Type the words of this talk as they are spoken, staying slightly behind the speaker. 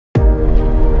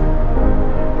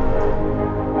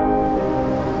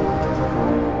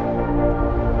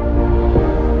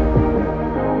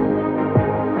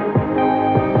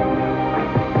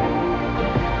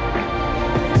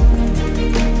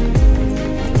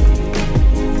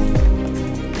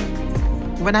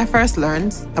when I first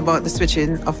learned about the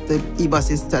switching of the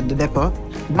e-buses to the depot,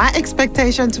 my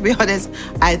expectation, to be honest,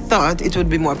 I thought it would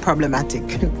be more problematic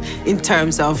in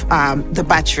terms of the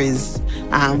batteries.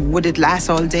 Would it last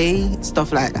all day?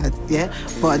 Stuff like that, yeah?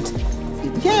 But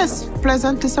yes,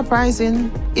 pleasantly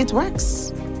surprising, it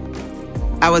works.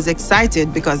 I was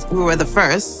excited because we were the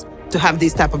first to have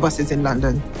these type of buses in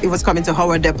London. It was coming to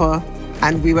our depot,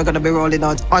 and we were going to be rolling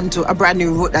out onto a brand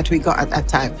new route that we got at that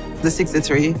time, the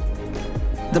 63.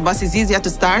 The bus is easier to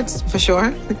start, for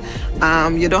sure.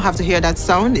 You don't have to hear that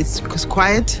sound. It's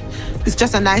quiet. It's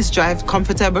just a nice drive,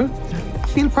 comfortable. I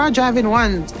feel proud driving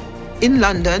one in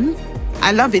London.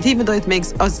 I love it, even though it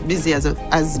makes us busy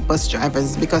as bus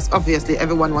drivers, because obviously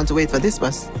everyone wants to wait for this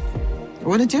bus.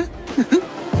 Wouldn't you?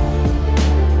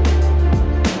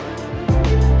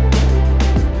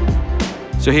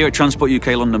 So here at Transport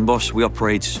UK London Bus, we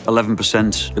operate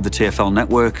 11% of the TfL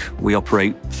network. We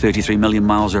operate 33 million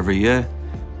miles every year,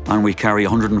 and we carry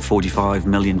 145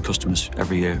 million customers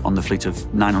every year on the fleet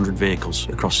of 900 vehicles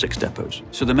across 6 depots.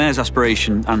 So the Mayor's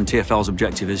aspiration and TfL's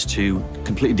objective is to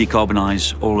completely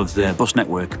decarbonise all of the bus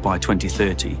network by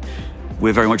 2030.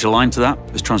 We're very much aligned to that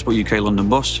as Transport UK London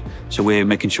Bus, so we're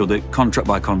making sure that contract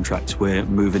by contract, we're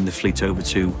moving the fleet over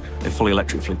to a fully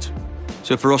electric fleet.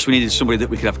 So for us, we needed somebody that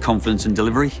we could have confidence in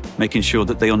delivery, making sure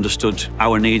that they understood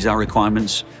our needs, our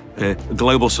requirements, a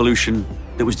global solution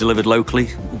that was delivered locally,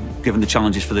 given the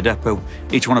challenges for the depot.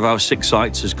 Each one of our 6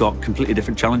 sites has got completely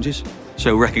different challenges.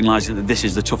 So recognising that this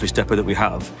is the toughest depot that we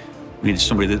have, we needed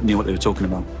somebody that knew what they were talking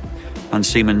about. And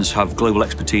Siemens have global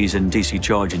expertise in DC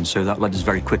charging, so that led us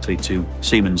very quickly to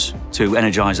Siemens to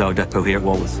energise our depot here at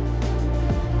Walworth.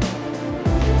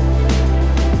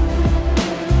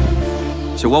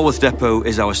 So Walworth Depot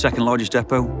is our 2nd largest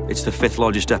depot. It's the 5th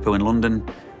largest depot in London.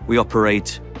 We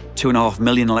operate 2.5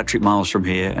 million electric miles from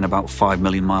here and about 5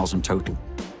 million miles in total.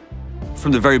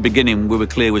 From the very beginning, we were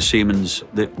clear with Siemens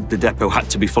that the depot had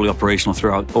to be fully operational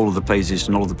throughout all of the phases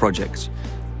and all of the projects.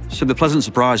 So the pleasant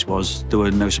surprise was there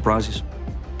were no surprises.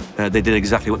 They did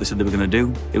exactly what they said they were going to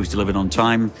do. It was delivered on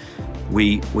time.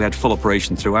 We had full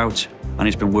operation throughout, and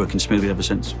it's been working smoothly ever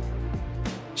since.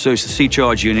 So it's the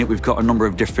C-Charge unit. We've got a number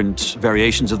of different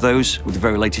variations of those with the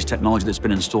very latest technology that's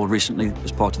been installed recently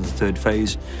as part of the 3rd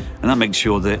phase. And that makes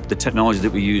sure that the technology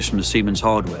that we use from the Siemens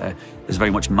hardware is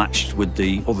very much matched with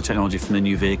all the technology from the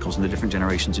new vehicles and the different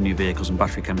generations of new vehicles and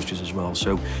battery chemistries as well.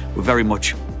 So we're very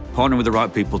much partnering with the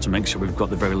right people to make sure we've got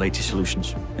the very latest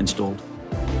solutions installed.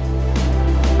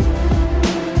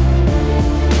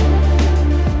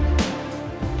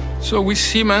 So with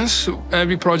Siemens,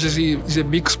 every project is a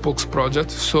big spokes project,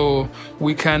 so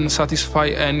we can satisfy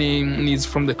any needs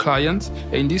from the client.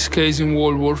 In this case, in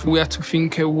Walworth, we had to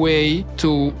think a way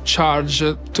to charge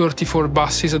 34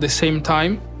 buses at the same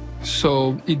time,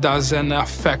 so it doesn't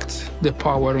affect the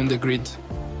power on the grid.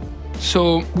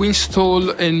 So we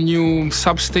install a new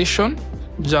substation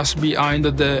just behind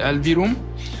the LV room,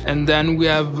 and then we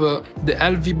have the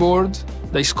LV board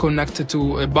that is connected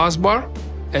to a bus bar.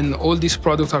 And all these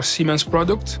products are Siemens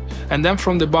products. And then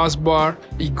from the bus bar,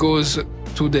 it goes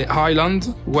to the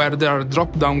island where there are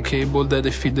drop-down cables that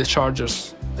they feed the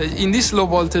chargers. In this low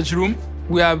voltage room,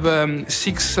 we have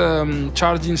 6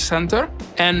 charging centers,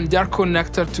 and they are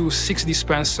connected to 6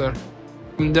 dispensers.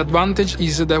 The advantage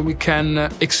is that we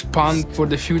can expand for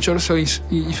the future. So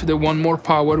if they want more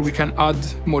power, we can add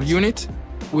more units.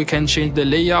 We can change the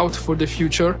layout for the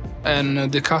future,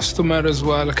 and the customer as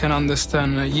well can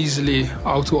understand easily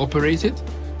how to operate it,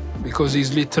 because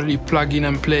it's literally plug-in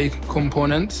and play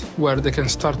component where they can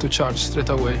start to charge straight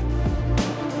away.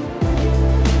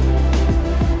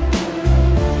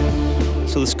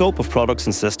 So the scope of products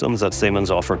and systems that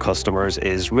Siemens offer customers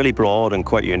is really broad and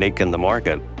quite unique in the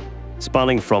market,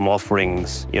 spanning from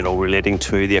offerings, relating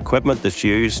to the equipment that's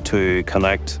used to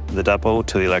connect the depot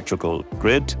to the electrical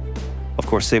grid. Of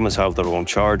course, Siemens have their own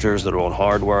chargers, their own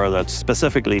hardware that's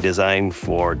specifically designed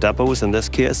for depots in this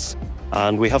case.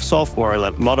 And we have software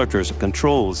that monitors and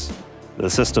controls the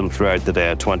system throughout the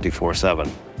day 24/7.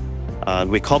 And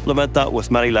we complement that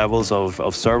with many levels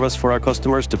of service for our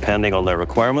customers depending on their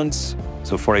requirements.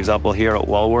 So for example, here at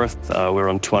Walworth, we're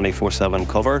on 24/7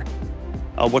 cover.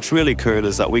 And what's really cool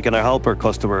is that we can help our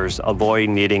customers avoid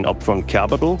needing upfront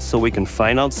capital, so we can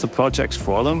finance the projects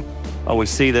for them. And we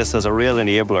see this as a real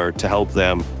enabler to help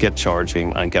them get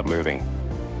charging and get moving.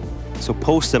 So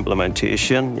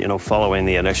post-implementation, following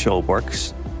the initial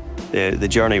works, the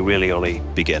journey really only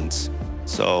begins.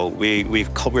 So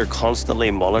we're constantly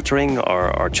monitoring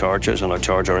our chargers and our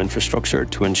charger infrastructure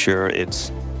to ensure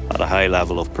it's at a high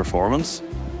level of performance.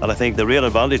 And I think the real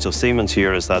advantage of Siemens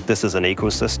here is that this is an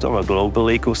ecosystem, a global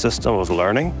ecosystem of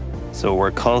learning. So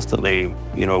we're constantly,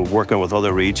 working with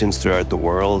other regions throughout the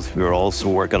world. We're also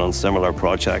working on similar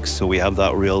projects. So we have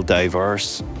that real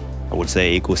diverse, I would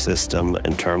say, ecosystem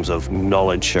in terms of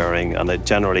knowledge sharing. And it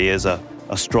generally is a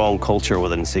strong culture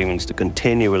within Siemens to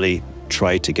continually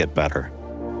try to get better.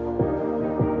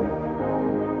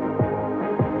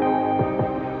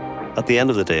 At the end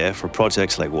of the day, for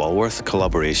projects like Walworth,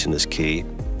 collaboration is key.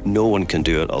 No one can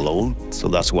do it alone. So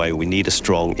that's why we need a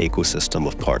strong ecosystem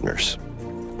of partners.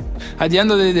 At the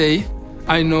end of the day,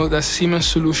 I know that Siemens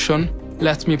solution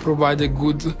let me provide a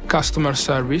good customer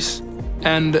service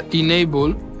and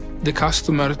enable the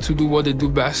customer to do what they do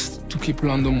best to keep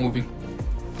London moving.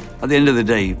 At the end of the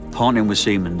day, partnering with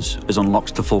Siemens has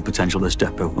unlocked the full potential of this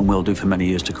depot and will do for many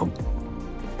years to come.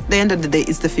 At the end of the day,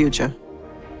 it's the future.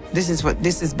 This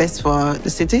is best for the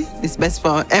city, it's best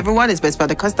for everyone, it's best for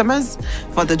the customers,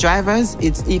 for the drivers,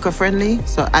 it's eco-friendly.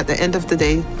 So at the end of the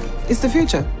day, it's the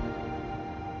future.